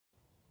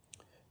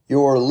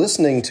You're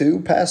listening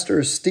to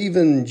Pastor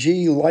Stephen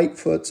G.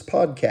 Lightfoot's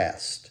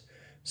podcast,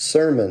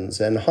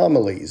 Sermons and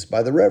Homilies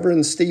by the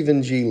Reverend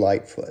Stephen G.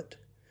 Lightfoot.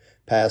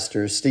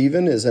 Pastor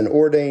Stephen is an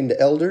ordained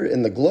elder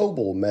in the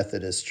Global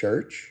Methodist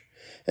Church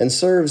and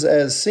serves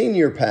as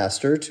senior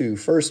pastor to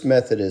First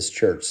Methodist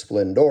Church,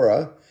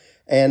 Splendora,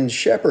 and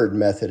Shepherd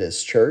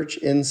Methodist Church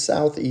in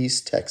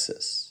Southeast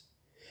Texas.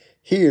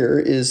 Here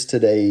is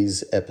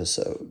today's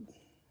episode.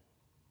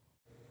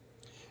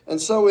 And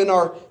so in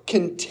our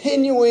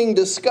continuing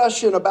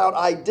discussion about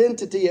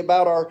identity,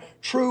 about our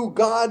true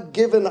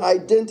God-given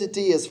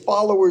identity as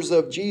followers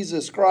of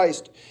Jesus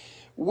Christ,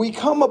 we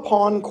come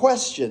upon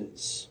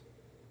questions.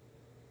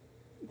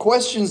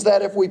 Questions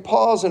that if we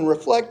pause and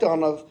reflect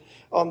on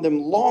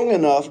them long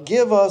enough,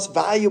 give us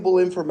valuable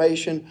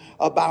information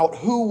about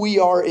who we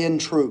are in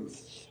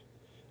truth,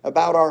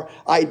 about our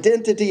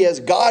identity as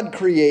God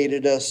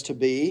created us to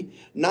be,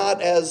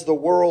 not as the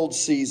world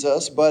sees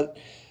us, but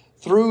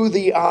through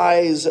the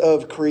eyes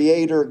of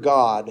Creator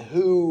God.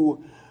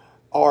 Who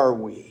are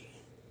we?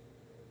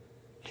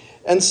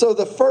 And so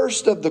the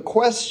first of the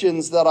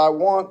questions that I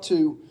want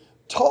to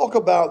talk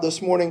about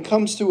this morning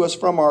comes to us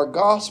from our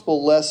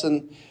gospel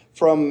lesson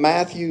from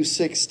Matthew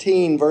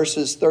 16,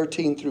 verses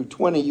 13 through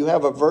 20. You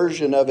have a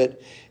version of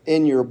it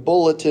in your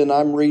bulletin.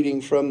 I'm reading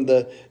from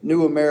the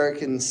New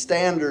American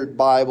Standard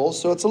Bible,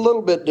 so it's a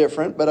little bit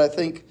different, but I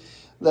think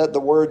that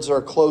the words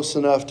are close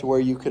enough to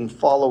where you can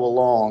follow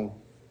along.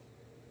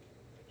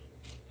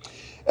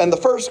 And the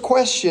first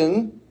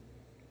question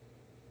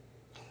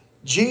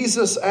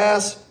Jesus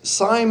asked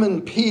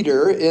Simon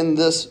Peter in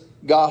this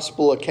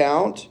gospel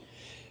account,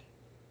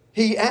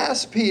 he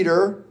asked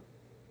Peter,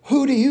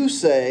 "Who do you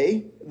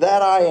say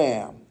that I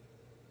am?"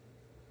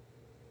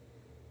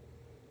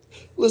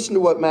 Listen to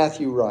what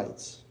Matthew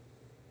writes.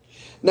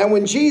 Now,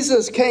 when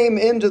Jesus came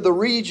into the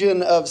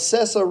region of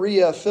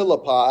Caesarea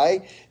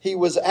Philippi, he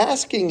was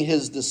asking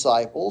his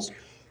disciples,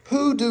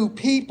 "Who do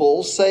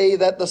people say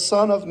that the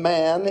Son of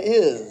Man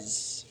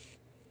is?"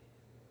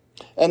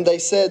 And they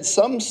said,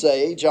 "Some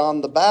say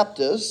John the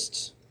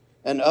Baptist,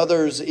 and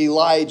others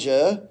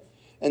Elijah,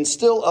 and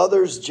still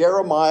others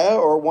Jeremiah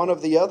or one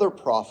of the other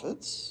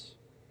prophets."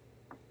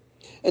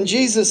 And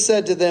Jesus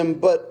said to them,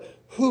 "But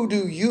who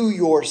do you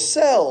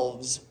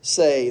yourselves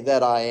say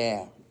that I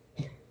am?"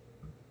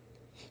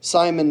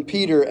 Simon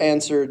Peter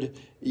answered,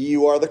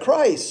 "You are the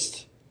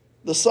Christ,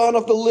 the Son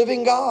of the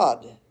living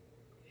God."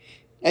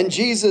 And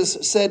Jesus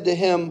said to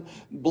him,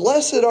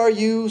 "Blessed are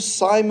you,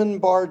 Simon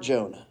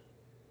Bar-Jonah,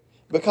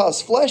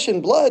 because flesh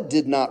and blood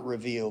did not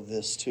reveal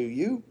this to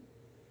you,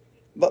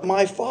 but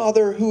my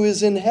Father who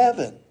is in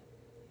heaven.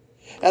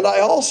 And I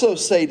also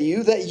say to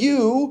you that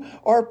you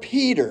are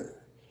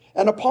Peter,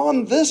 and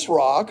upon this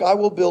rock I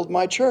will build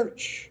my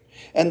church,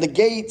 and the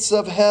gates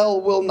of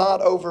hell will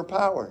not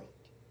overpower it.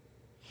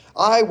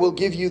 I will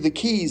give you the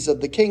keys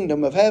of the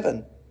kingdom of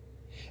heaven,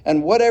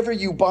 and whatever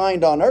you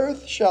bind on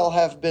earth shall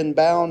have been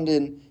bound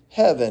in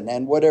heaven,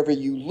 and whatever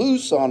you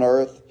loose on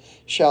earth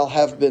shall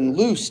have been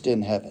loosed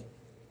in heaven."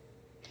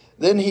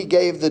 Then he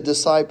gave the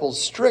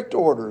disciples strict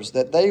orders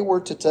that they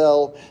were to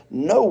tell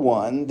no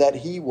one that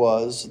he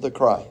was the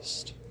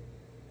Christ.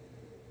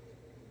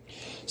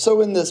 So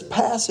in this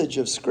passage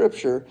of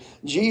Scripture,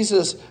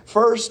 Jesus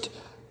first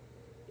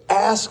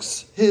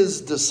asks his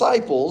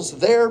disciples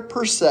their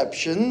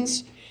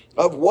perceptions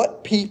of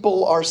what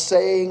people are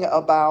saying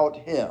about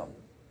him.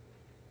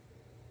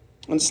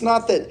 And it's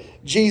not that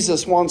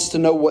Jesus wants to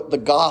know what the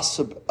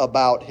gossip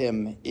about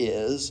him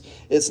is.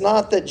 It's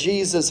not that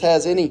Jesus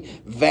has any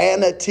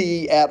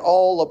vanity at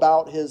all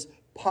about his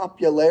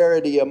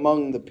popularity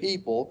among the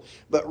people,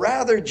 but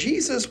rather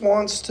Jesus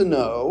wants to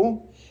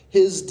know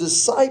his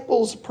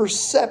disciples'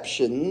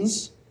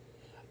 perceptions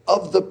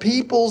of the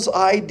people's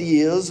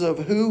ideas of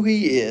who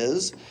he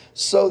is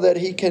so that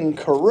he can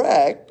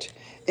correct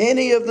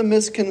any of the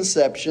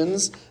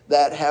misconceptions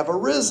that have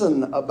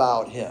arisen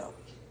about him.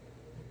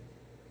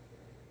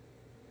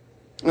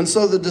 And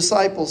so the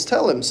disciples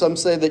tell him, some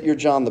say that you're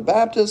John the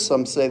Baptist,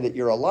 some say that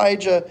you're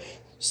Elijah,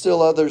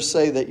 still others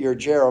say that you're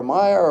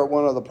Jeremiah or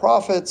one of the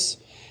prophets.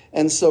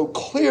 And so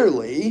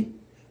clearly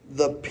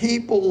the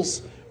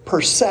people's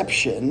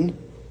perception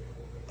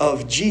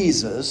of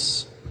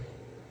Jesus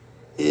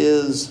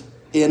is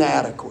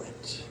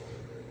inadequate.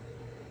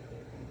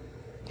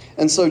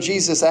 And so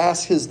Jesus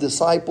asks his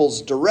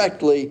disciples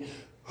directly,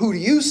 "Who do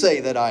you say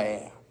that I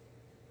am?"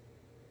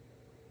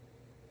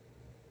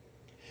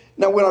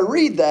 Now, when I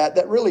read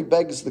that really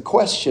begs the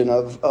question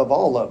of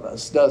all of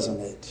us, doesn't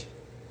it?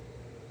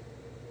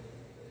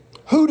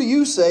 Who do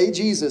you say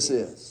Jesus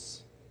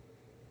is?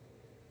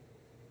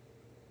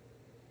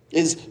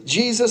 Is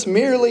Jesus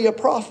merely a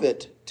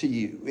prophet to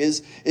you?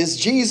 Is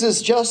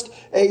Jesus just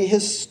a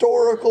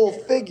historical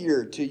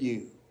figure to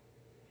you?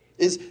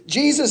 Is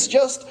Jesus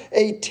just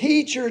a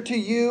teacher to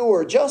you,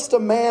 or just a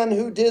man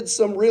who did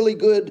some really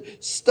good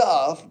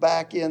stuff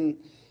back in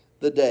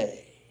the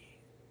day?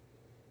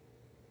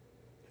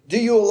 Do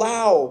you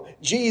allow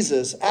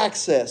Jesus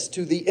access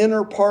to the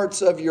inner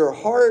parts of your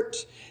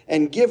heart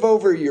and give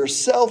over your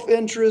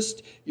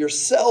self-interest, your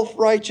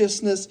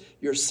self-righteousness,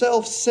 your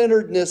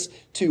self-centeredness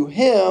to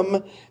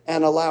Him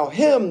and allow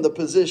Him the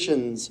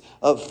positions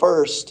of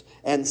first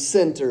and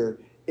center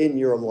in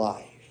your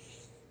life.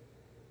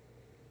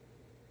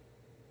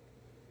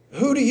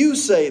 Who do you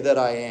say that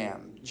I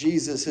am?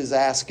 Jesus is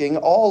asking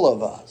all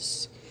of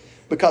us,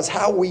 because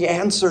how we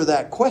answer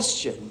that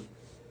question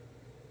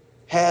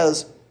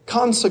has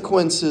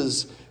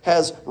consequences,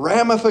 has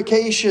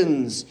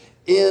ramifications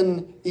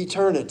in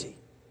eternity.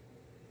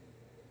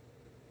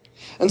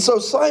 And so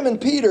Simon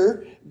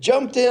Peter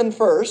jumped in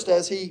first,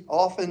 as he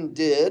often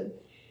did,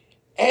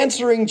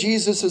 answering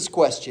Jesus'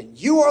 question.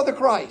 You are the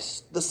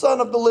Christ, the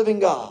Son of the living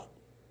God.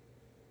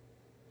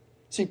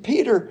 See,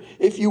 Peter,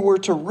 if you were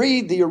to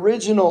read the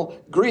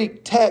original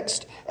Greek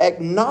text,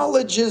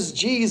 acknowledges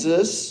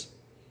Jesus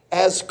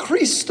as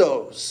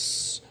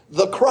Christos,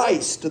 the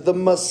Christ, the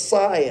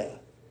Messiah.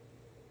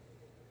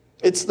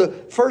 It's the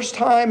first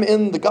time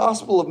in the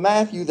Gospel of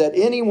Matthew that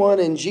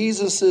anyone in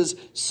Jesus'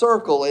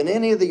 circle, in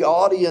any of the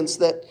audience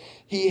that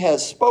he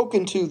has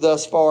spoken to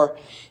thus far,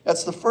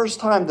 that's the first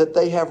time that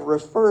they have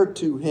referred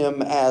to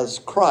him as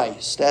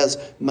Christ,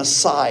 as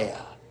Messiah.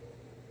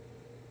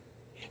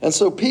 And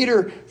so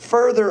Peter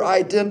further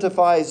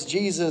identifies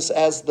Jesus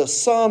as the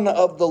Son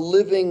of the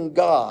living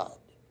God,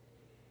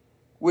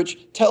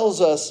 which tells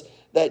us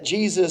that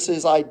Jesus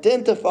is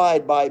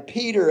identified by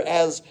Peter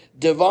as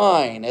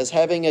divine, as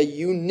having a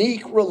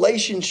unique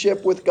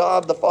relationship with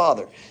God the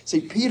Father.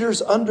 See,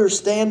 Peter's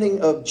understanding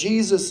of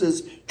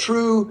Jesus'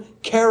 true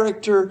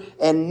character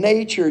and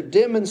nature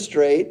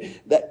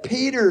demonstrate that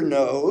Peter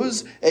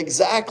knows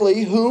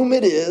exactly whom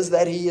it is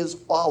that he is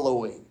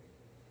following.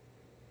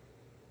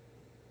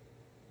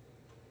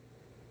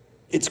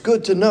 It's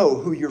good to know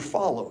who you're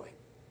following.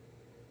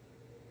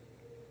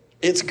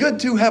 It's good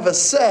to have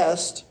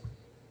assessed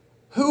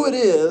who it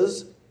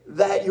is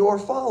that you're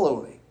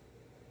following.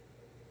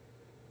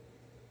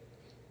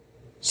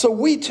 So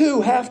we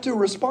too have to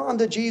respond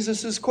to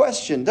Jesus'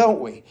 question, don't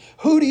we?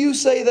 Who do you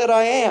say that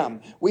I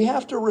am? We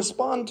have to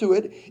respond to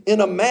it in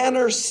a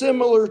manner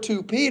similar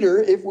to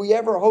Peter if we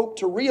ever hope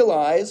to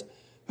realize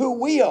who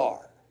we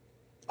are,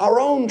 our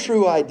own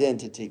true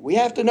identity. We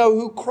have to know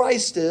who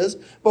Christ is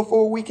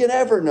before we can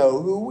ever know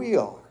who we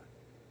are.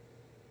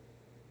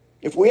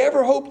 If we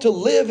ever hope to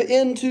live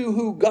into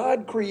who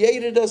God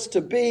created us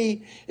to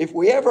be, if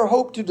we ever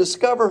hope to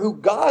discover who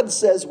God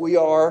says we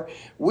are,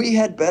 we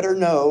had better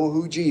know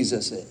who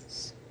Jesus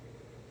is.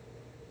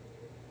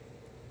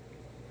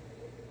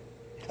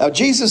 Now,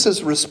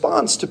 Jesus'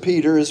 response to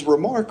Peter is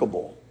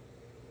remarkable.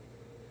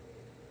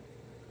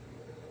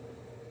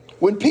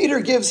 When Peter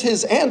gives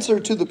his answer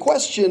to the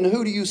question,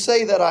 who do you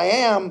say that I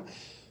am?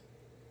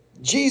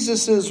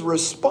 Jesus'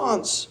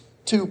 response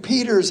to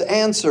Peter's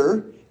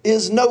answer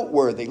is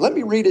noteworthy. Let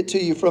me read it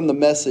to you from the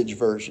Message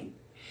version.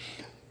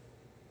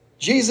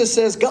 Jesus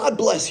says, God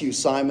bless you,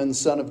 Simon,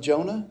 son of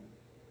Jonah.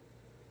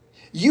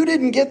 You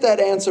didn't get that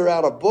answer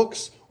out of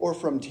books or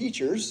from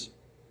teachers.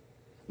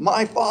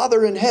 My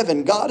Father in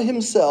heaven, God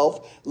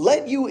Himself,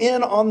 let you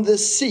in on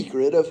this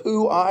secret of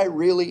who I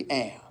really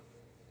am.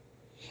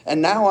 And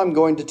now I'm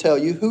going to tell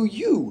you who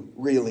you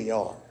really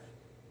are.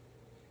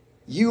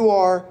 You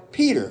are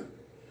Peter,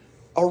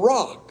 a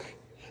rock.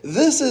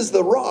 This is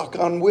the rock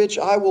on which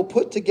I will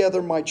put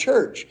together my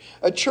church,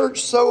 a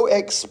church so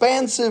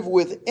expansive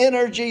with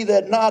energy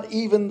that not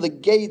even the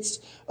gates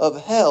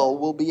of hell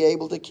will be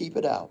able to keep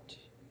it out.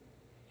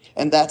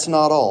 And that's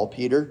not all,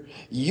 Peter.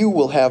 You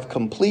will have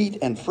complete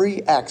and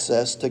free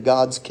access to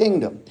God's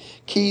kingdom,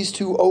 keys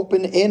to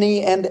open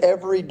any and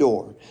every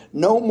door.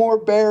 No more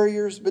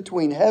barriers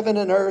between heaven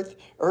and earth,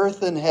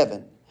 earth and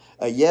heaven.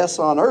 A yes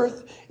on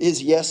earth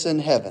is yes in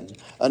heaven.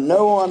 A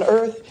no on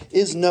earth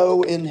is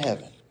no in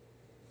heaven.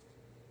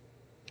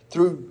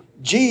 Through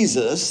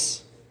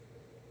Jesus,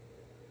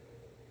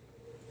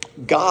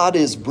 God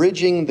is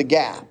bridging the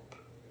gap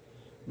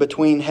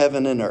between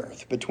heaven and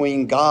earth,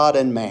 between God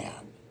and man.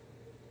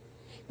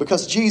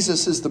 Because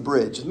Jesus is the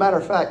bridge. As a matter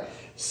of fact,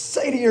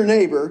 say to your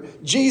neighbor,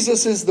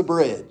 Jesus is the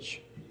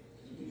bridge.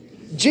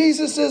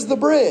 Jesus is the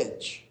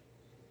bridge.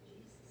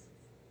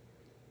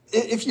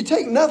 If you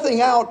take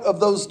nothing out of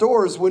those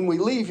doors when we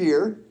leave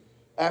here,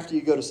 after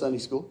you go to Sunday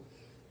school,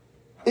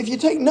 if you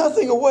take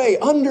nothing away,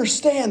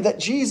 understand that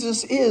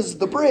Jesus is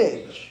the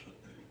bridge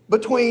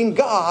between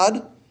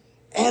God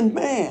and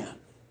man,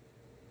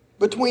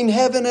 between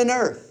heaven and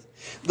earth.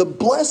 The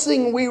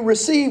blessing we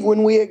receive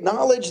when we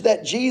acknowledge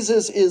that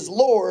Jesus is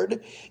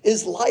Lord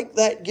is like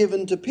that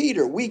given to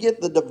Peter. We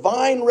get the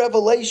divine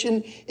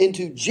revelation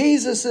into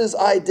Jesus'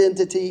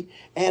 identity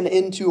and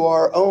into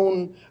our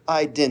own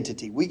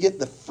identity. We get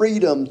the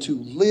freedom to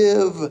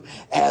live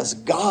as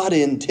God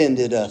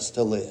intended us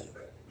to live.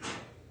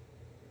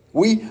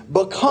 We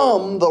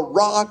become the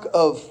rock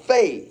of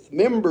faith,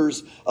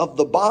 members of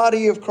the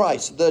body of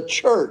Christ, the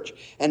church,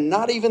 and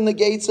not even the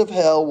gates of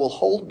hell will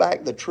hold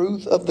back the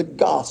truth of the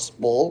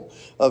gospel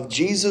of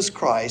Jesus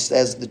Christ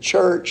as the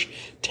church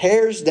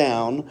tears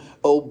down,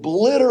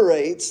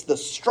 obliterates the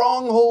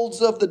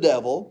strongholds of the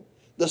devil,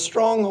 the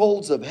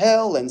strongholds of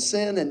hell and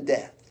sin and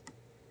death.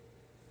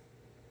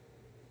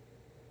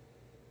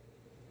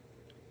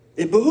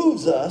 it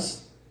behooves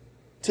us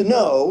to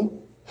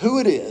know who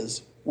it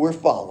is we're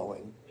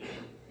following.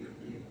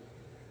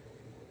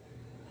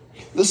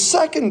 The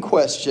second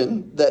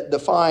question that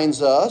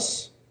defines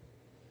us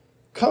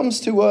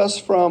comes to us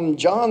from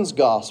John's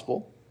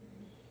Gospel,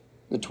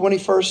 the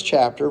 21st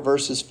chapter,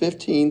 verses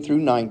 15 through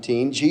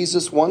 19.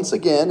 Jesus once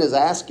again is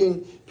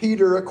asking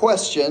Peter a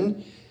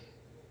question,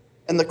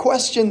 and the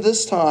question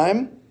this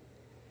time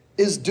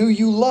is, do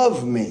you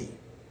love me?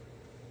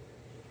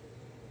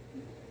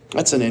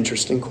 That's an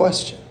interesting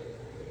question.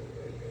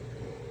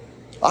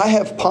 I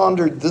have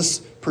pondered this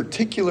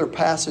particular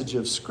passage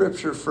of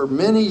Scripture for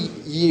many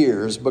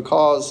years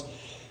because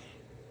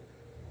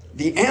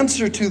the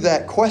answer to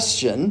that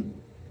question,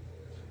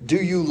 do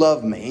you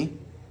love me,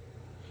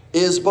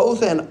 is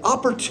both an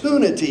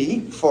opportunity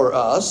for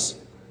us,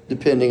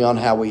 depending on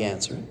how we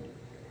answer it,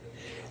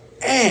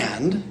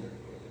 and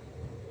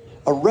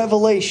a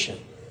revelation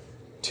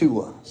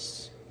to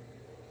us.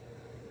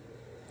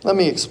 Let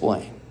me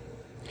explain.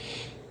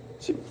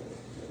 See,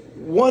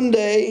 one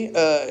day,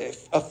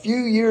 a few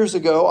years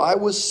ago, I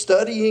was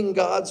studying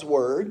God's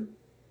Word,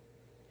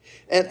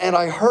 and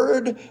I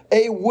heard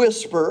a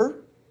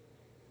whisper,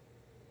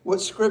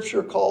 what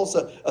Scripture calls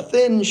a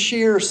thin,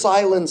 sheer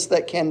silence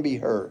that can be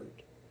heard.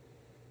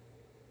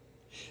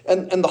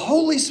 And the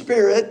Holy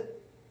Spirit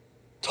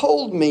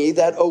told me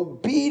that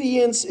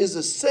obedience is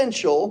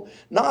essential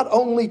not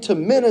only to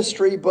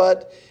ministry,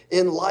 but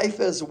in life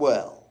as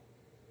well.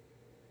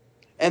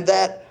 And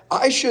that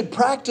I should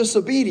practice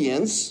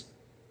obedience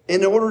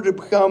in order to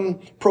become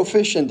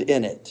proficient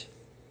in it.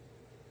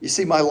 You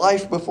see, my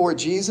life before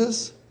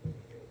Jesus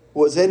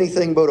was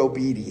anything but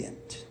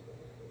obedient.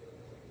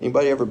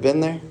 Anybody ever been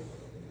there?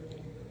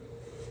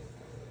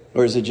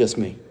 Or is it just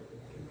me?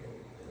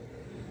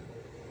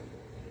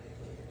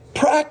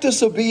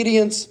 Practice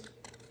obedience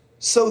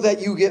so that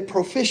you get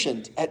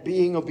proficient at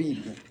being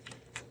obedient.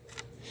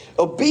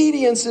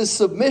 Obedience is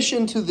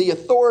submission to the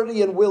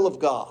authority and will of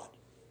God.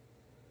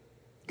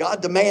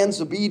 God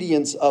demands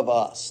obedience of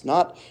us,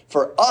 not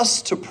for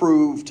us to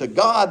prove to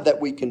God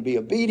that we can be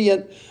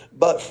obedient,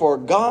 but for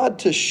God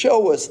to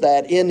show us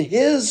that in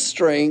His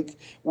strength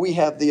we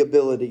have the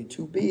ability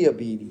to be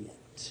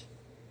obedient.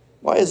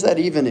 Why is that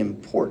even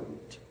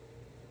important?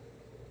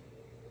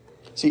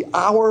 See,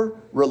 our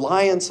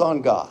reliance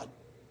on God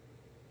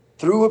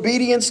through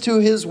obedience to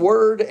His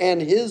word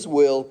and His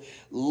will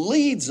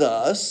leads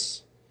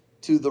us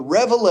to the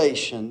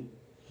revelation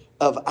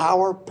of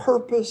our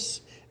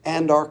purpose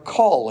and our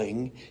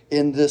calling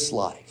in this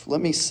life.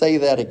 Let me say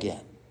that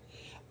again.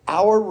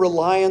 Our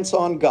reliance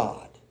on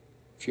God,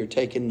 if you're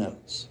taking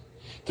notes,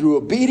 through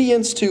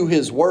obedience to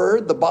His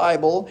word, the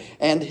Bible,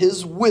 and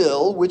His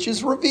will, which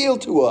is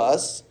revealed to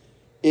us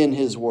in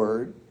His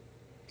word,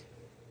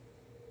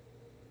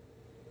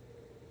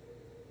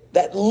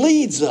 that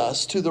leads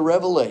us to the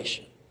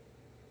revelation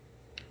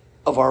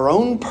of our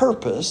own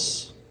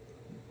purpose,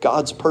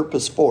 God's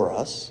purpose for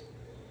us,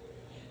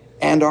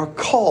 and our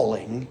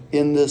calling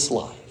in this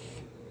life.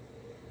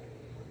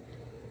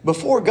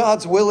 Before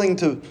God's willing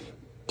to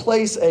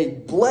place a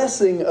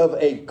blessing of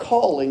a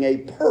calling, a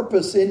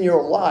purpose in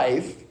your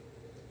life,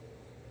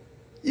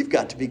 you've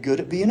got to be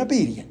good at being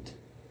obedient.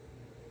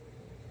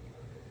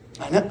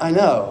 I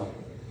know.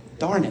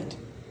 Darn it.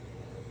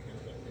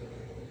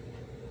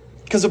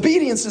 Because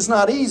obedience is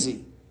not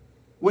easy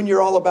when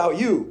you're all about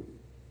you.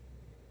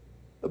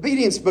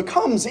 Obedience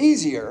becomes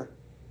easier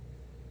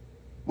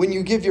when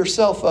you give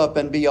yourself up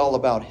and be all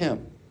about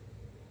Him.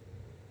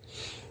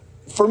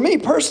 For me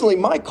personally,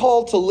 my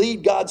call to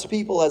lead God's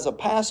people as a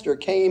pastor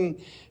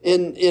came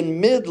in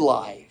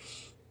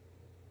midlife.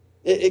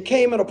 It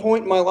came at a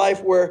point in my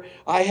life where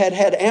I had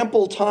had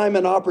ample time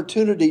and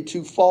opportunity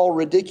to fall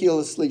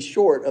ridiculously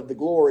short of the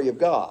glory of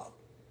God.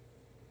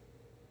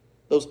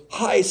 Those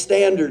high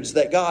standards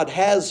that God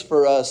has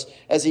for us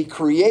as He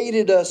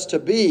created us to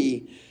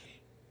be.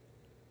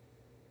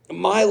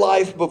 My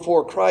life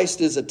before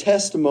Christ is a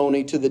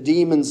testimony to the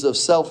demons of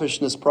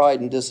selfishness, pride,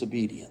 and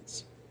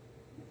disobedience.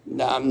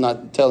 Now, I'm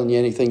not telling you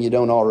anything you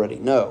don't already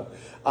know.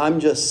 I'm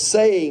just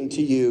saying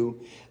to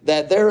you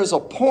that there is a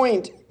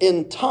point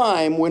in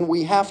time when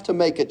we have to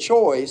make a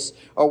choice.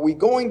 Are we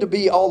going to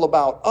be all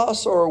about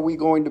us, or are we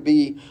going to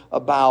be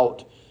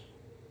about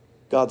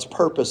God's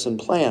purpose and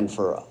plan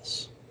for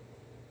us?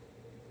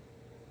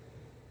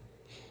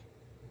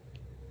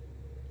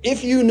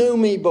 If you knew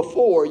me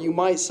before, you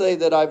might say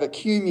that I've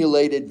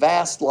accumulated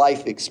vast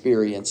life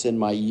experience in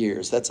my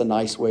years. That's a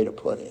nice way to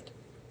put it.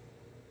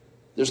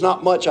 There's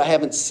not much I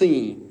haven't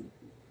seen.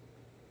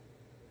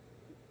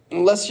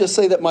 And let's just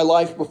say that my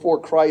life before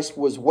Christ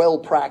was well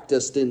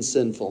practiced in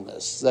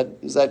sinfulness.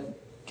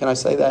 Can I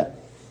say that?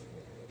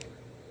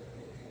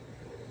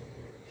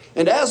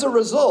 And as a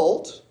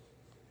result,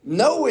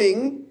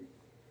 knowing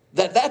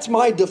that that's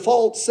my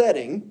default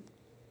setting,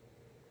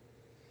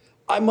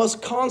 I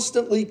must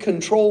constantly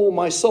control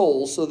my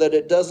soul so that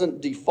it doesn't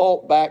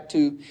default back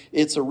to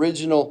its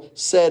original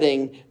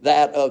setting,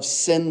 that of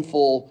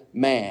sinful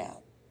man.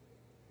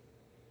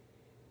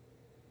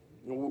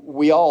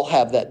 We all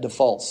have that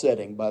default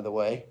setting, by the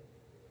way.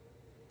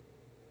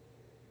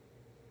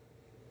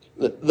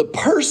 The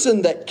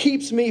person that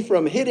keeps me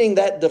from hitting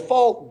that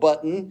default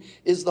button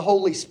is the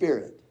Holy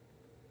Spirit.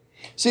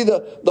 See,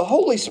 the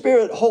Holy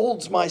Spirit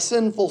holds my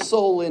sinful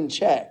soul in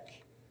check.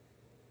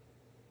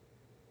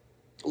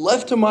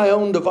 Left to my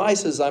own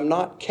devices, I'm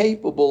not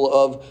capable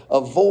of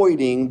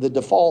avoiding the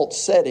default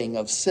setting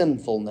of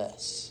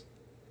sinfulness.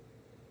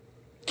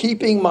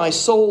 Keeping my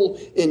soul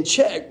in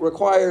check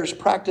requires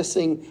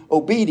practicing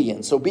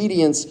obedience.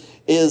 Obedience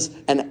is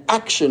an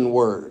action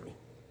word.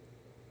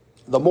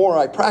 The more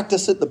I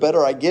practice it, the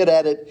better I get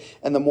at it,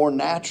 and the more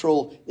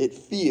natural it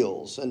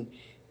feels. And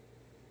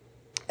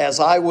as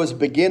I was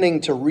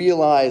beginning to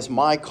realize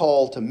my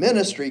call to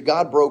ministry,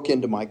 God broke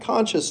into my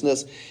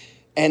consciousness,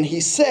 and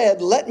He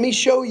said, let me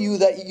show you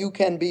that you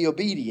can be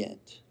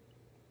obedient.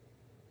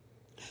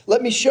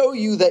 Let me show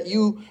you that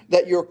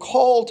your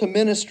call to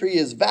ministry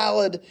is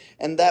valid,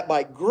 and that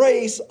by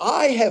grace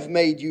I have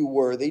made you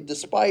worthy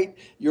despite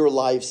your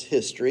life's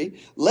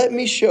history. Let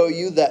me show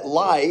you that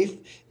life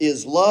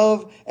is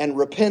love and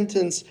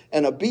repentance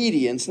and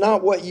obedience,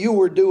 not what you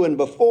were doing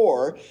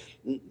before.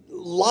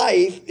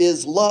 Life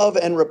is love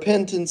and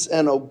repentance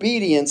and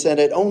obedience,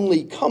 and it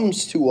only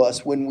comes to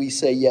us when we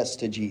say yes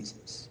to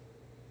Jesus.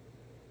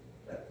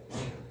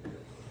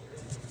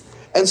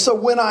 And so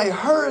when I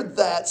heard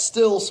that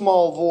still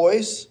small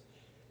voice,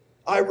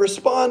 I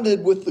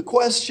responded with the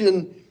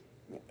question,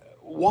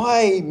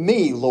 why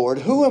me, Lord?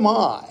 Who am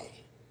I?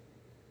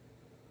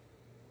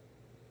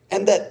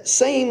 And that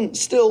same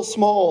still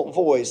small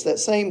voice, that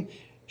same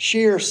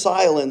sheer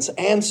silence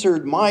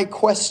answered my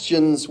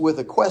questions with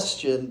a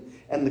question.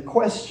 And the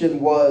question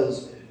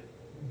was,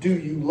 do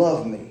you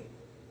love me?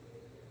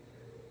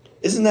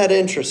 Isn't that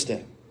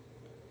interesting?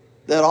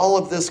 That all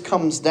of this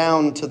comes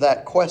down to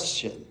that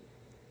question.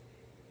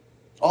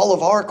 All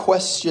of our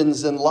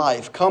questions in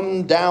life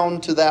come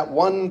down to that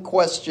one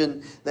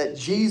question that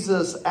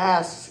Jesus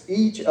asks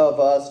each of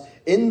us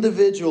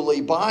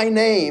individually by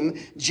name.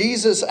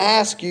 Jesus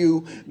asks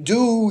you,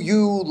 do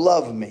you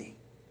love me?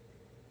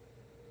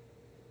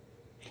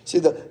 See,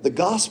 the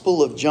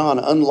Gospel of John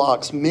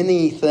unlocks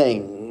many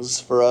things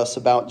for us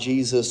about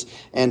Jesus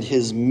and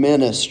His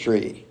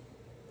ministry.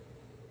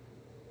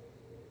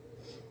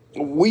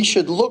 We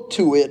should look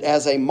to it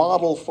as a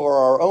model for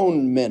our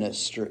own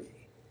ministry.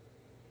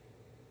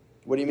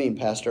 What do you mean,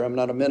 Pastor? I'm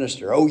not a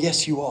minister. Oh,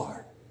 yes, you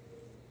are.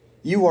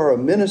 You are a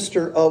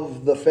minister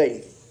of the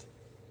faith.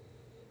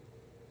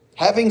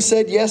 Having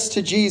said yes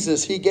to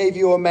Jesus, He gave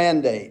you a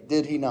mandate,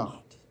 did He not?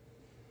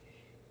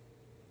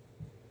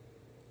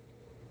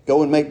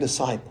 Go and make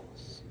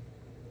disciples,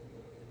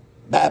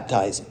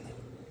 baptizing them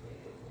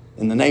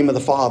in the name of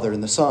the Father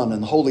and the Son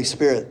and the Holy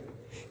Spirit,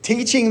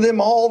 teaching them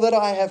all that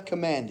I have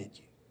commanded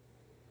you.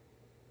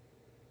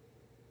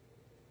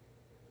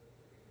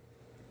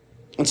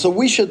 And so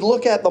we should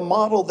look at the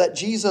model that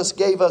Jesus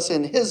gave us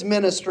in His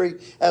ministry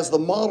as the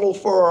model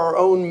for our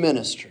own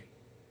ministry.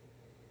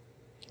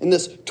 In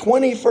this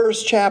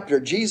 21st chapter,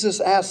 Jesus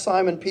asked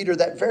Simon Peter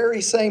that very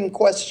same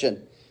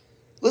question.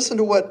 Listen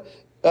to what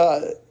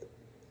the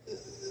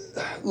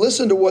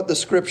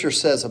Scripture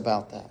says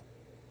about that.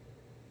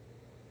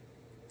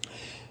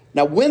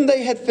 Now, when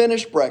they had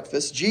finished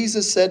breakfast,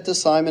 Jesus said to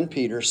Simon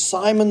Peter,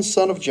 Simon,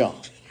 son of John,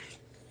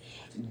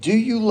 do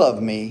you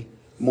love me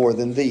more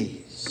than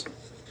these?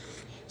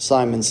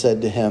 Simon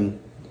said to Him,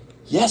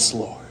 yes,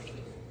 Lord,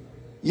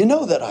 you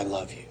know that I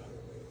love you.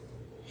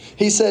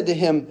 He said to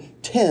him,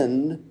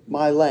 tend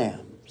my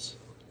lambs.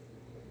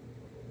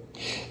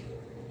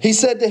 He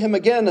said to him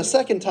again a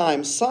second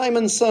time,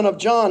 Simon, son of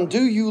John,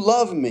 do you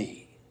love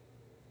me?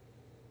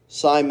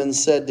 Simon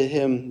said to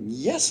him,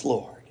 yes,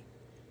 Lord,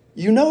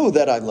 you know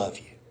that I love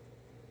you.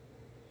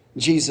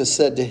 Jesus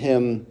said to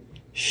him,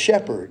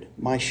 shepherd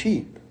my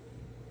sheep.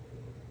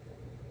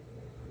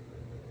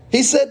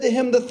 He said to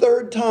him the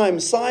third time,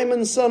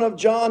 Simon, son of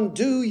John,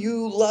 do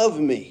you love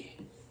me?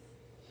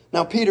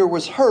 Now Peter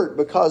was hurt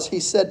because he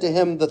said to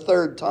him the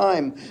third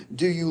time,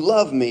 do you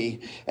love me?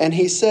 And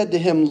he said to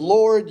him,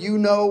 Lord, you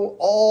know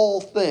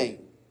all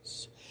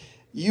things.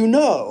 You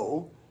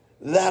know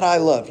that I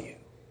love you.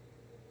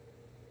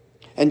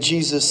 And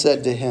Jesus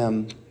said to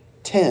him,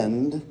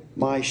 tend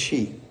my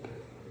sheep.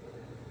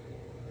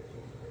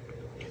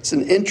 It's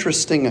an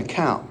interesting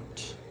account.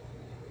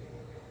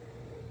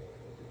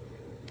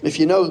 If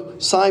you know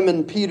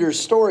Simon Peter's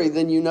story,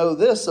 then you know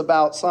this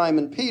about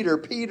Simon Peter.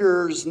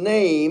 Peter's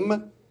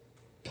name,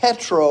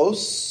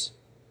 Petros,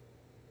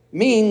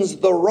 means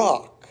the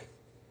rock.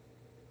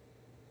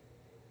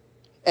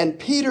 And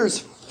Peter's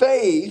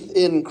faith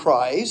in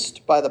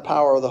Christ, by the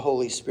power of the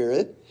Holy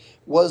Spirit,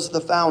 was the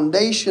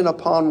foundation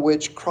upon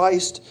which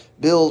Christ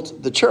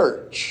built the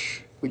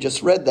church. We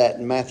just read that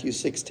in Matthew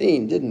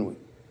 16, didn't we?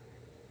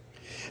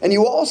 And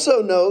you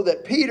also know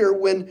that Peter,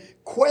 when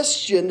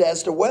questioned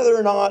as to whether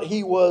or not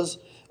he was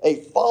a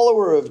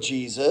follower of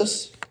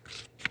Jesus,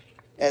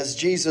 as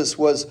Jesus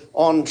was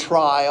on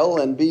trial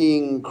and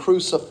being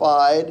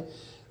crucified,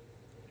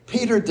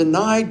 Peter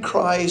denied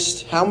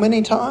Christ how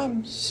many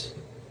times?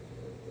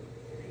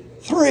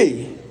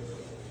 3.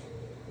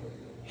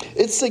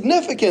 It's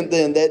significant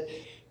then that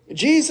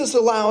Jesus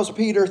allows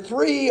Peter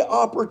 3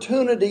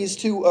 opportunities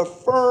to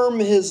affirm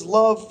his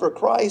love for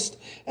Christ,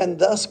 and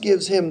thus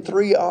gives him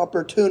 3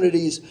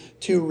 opportunities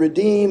to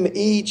redeem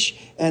each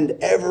and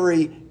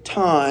every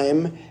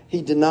time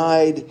he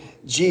denied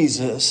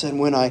Jesus. And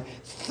when I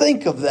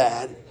think of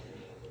that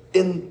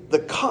in the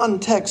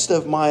context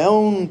of my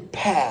own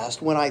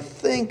past, when I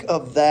think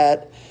of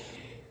that,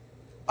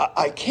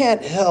 I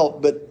can't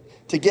help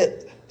but to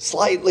get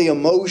slightly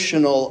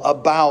emotional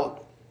about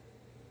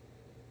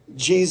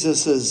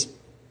Jesus'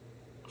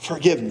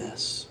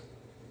 forgiveness.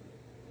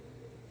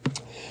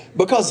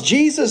 Because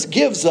Jesus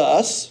gives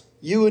us,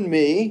 you and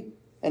me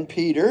and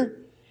Peter,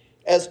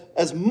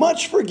 as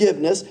much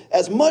forgiveness,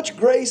 as much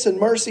grace and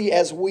mercy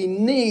as we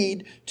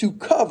need to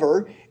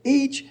cover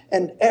each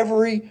and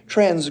every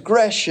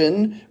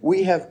transgression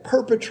we have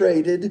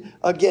perpetrated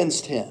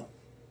against him.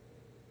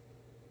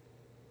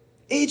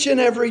 Each and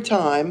every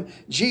time,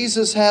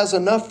 Jesus has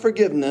enough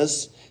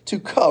forgiveness to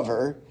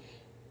cover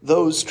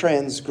those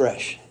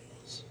transgressions.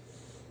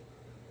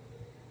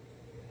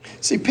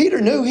 See, Peter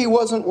knew he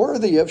wasn't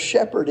worthy of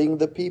shepherding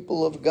the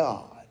people of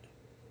God.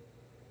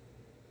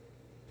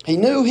 He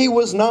knew he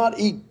was not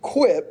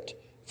equipped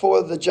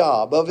for the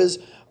job. Of his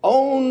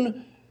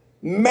own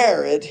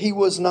merit, he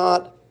was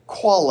not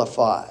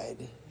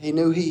qualified. He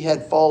knew he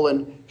had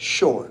fallen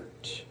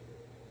short.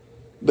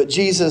 But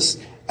Jesus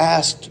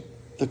asked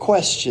the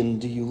question,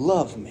 "Do you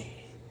love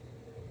me?"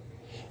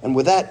 And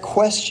with that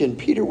question,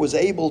 Peter was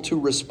able to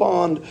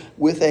respond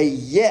with a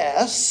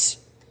yes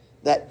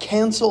that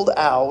canceled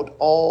out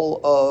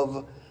all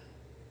of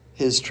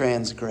his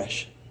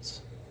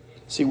transgressions.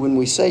 See, when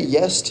we say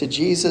yes to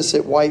Jesus,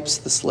 it wipes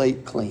the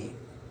slate clean.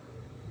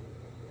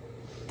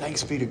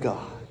 Thanks be to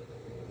God.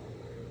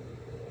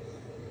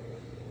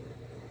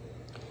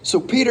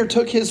 So Peter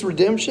took his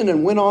redemption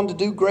and went on to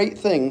do great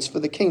things for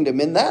the kingdom.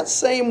 In that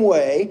same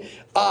way,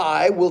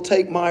 I will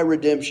take my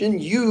redemption.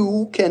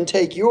 You can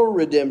take your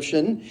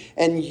redemption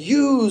and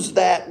use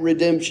that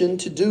redemption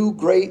to do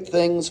great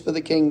things for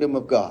the kingdom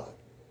of God.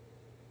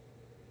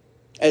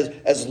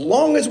 As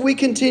long as we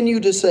continue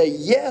to say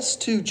yes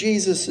to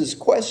Jesus'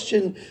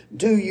 question,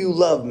 "Do you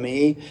love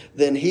me?"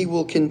 then he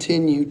will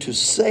continue to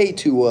say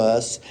to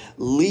us,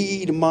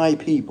 "Lead my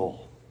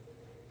people,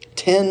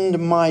 tend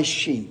my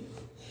sheep,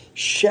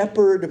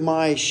 shepherd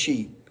my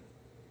sheep."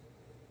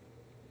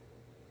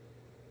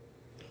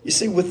 You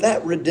see, with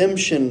that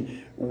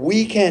redemption,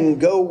 we can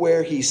go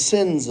where he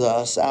sends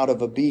us out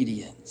of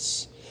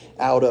obedience,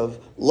 out of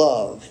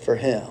love for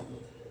him.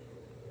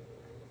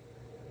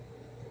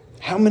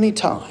 How many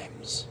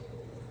times?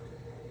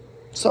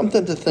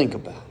 Something to think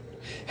about.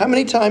 How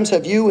many times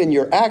have you, in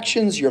your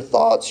actions, your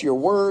thoughts, your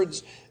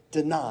words,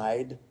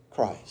 denied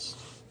Christ?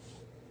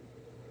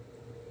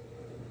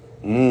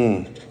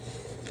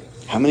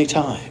 How many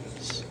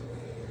times?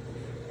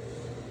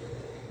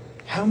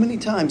 How many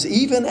times,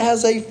 even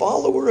as a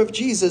follower of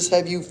Jesus,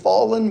 have you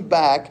fallen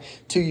back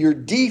to your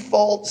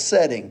default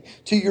setting,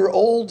 to your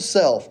old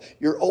self,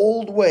 your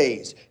old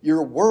ways,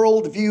 your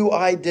worldview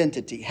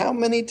identity? How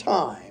many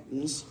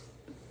times?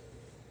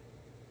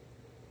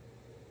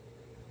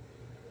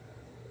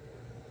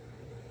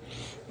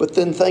 But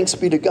then thanks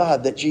be to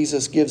God that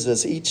Jesus gives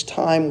us, each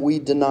time we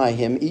deny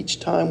him, each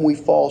time we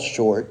fall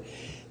short,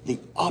 the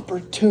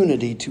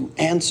opportunity to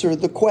answer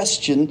the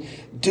question,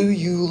 "Do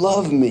you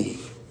love me?"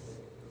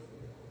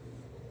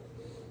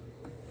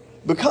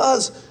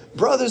 Because,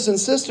 brothers and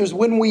sisters,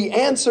 when we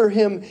answer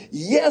him,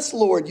 "Yes,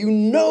 Lord, you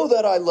know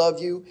that I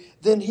love you,"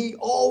 then he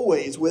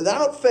always,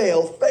 without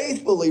fail,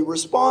 faithfully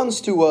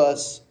responds to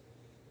us,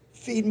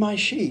 "Feed my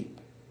sheep."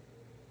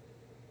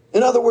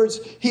 In other words,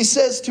 he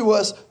says to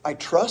us, "I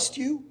trust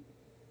you.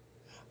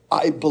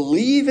 I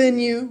believe in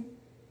you.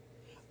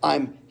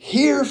 I'm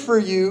here for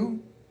you.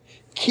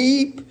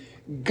 Keep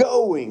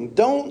going.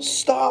 Don't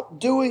stop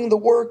doing the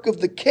work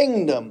of the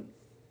kingdom.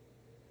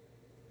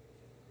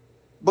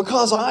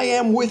 Because I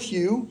am with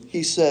you,"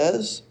 he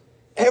says,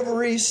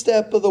 "every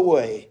step of the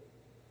way.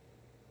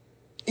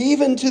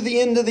 Even to the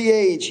end of the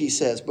age," he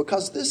says,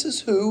 because this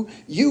is who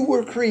you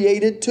were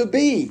created to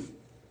be.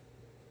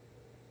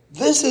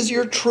 This is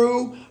your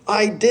true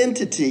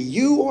identity.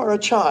 You are a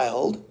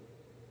child.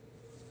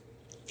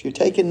 If you're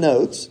taking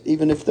notes,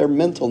 even if they're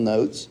mental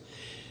notes,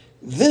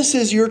 this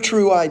is your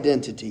true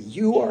identity.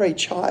 You are a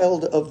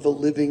child of the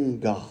living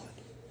God.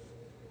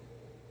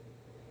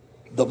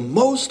 The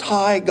Most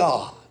High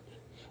God.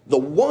 The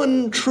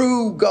one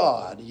true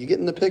God. You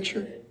getting the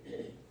picture?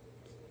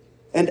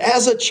 And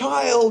as a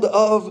child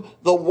of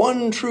the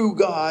one true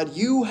God,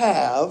 you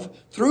have,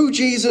 through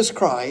Jesus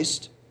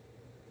Christ,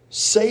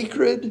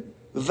 sacred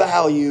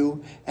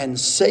value and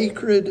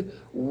sacred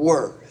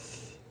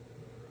worth.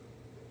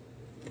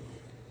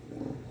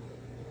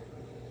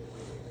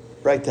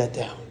 Write that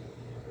down.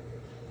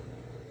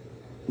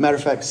 Matter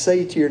of fact,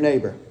 say to your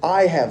neighbor,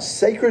 "I have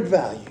sacred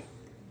value.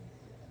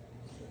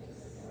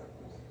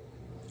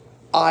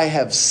 I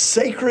have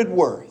sacred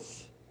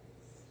worth."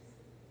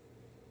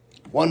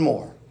 One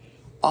more.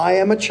 I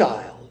am a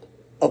child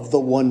of the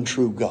one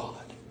true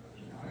God.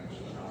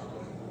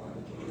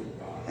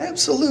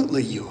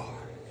 Absolutely you are.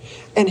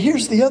 And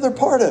here's the other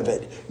part of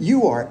it.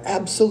 You are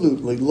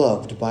absolutely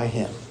loved by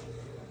him.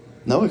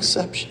 No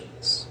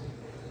exceptions.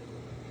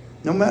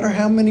 No matter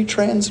how many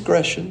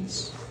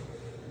transgressions,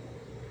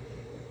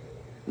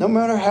 no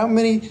matter how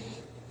many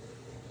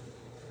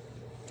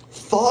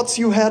thoughts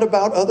you had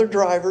about other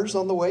drivers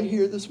on the way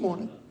here this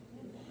morning,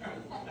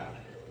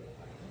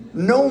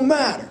 no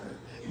matter,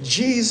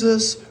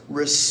 Jesus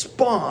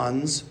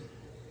responds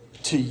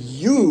to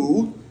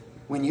you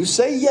when you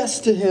say yes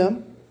to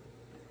him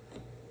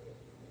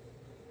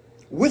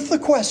with the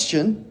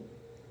question,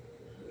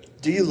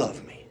 do you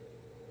love me?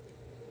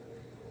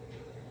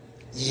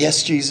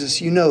 Yes,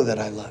 Jesus, you know that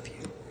I love you.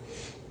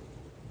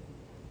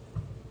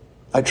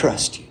 I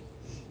trust you.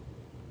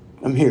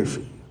 I'm here for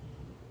you.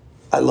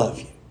 I love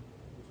you.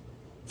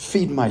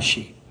 Feed my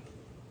sheep.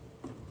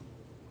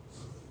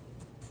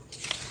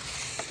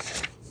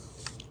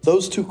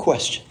 Those two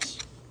questions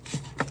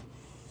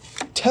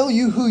tell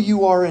you who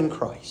you are in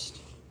Christ.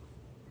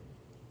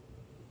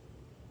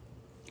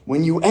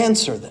 When you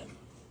answer them,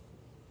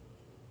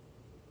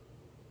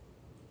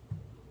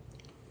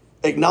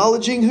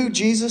 acknowledging who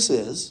Jesus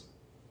is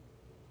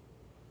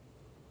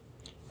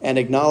and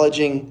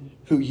acknowledging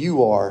who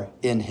you are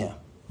in him.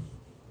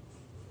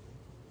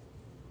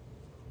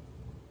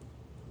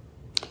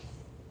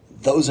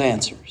 Those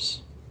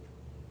answers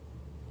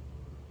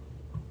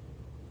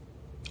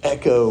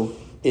echo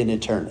in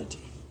eternity.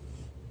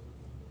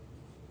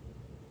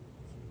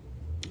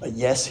 A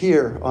yes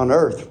here on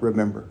earth,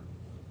 remember,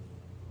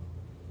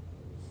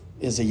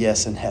 is a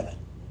yes in heaven.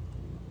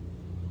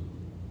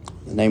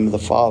 In the name of the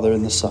Father,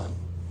 and the Son,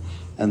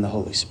 and the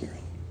Holy Spirit.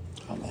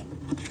 Amen.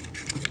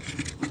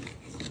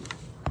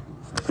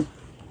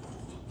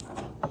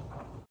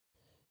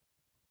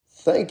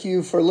 Thank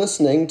you for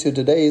listening to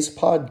today's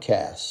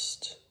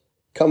podcast.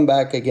 Come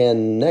back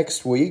again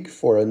next week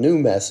for a new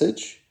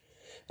message.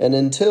 And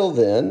until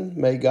then,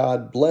 may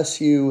God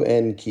bless you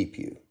and keep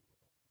you.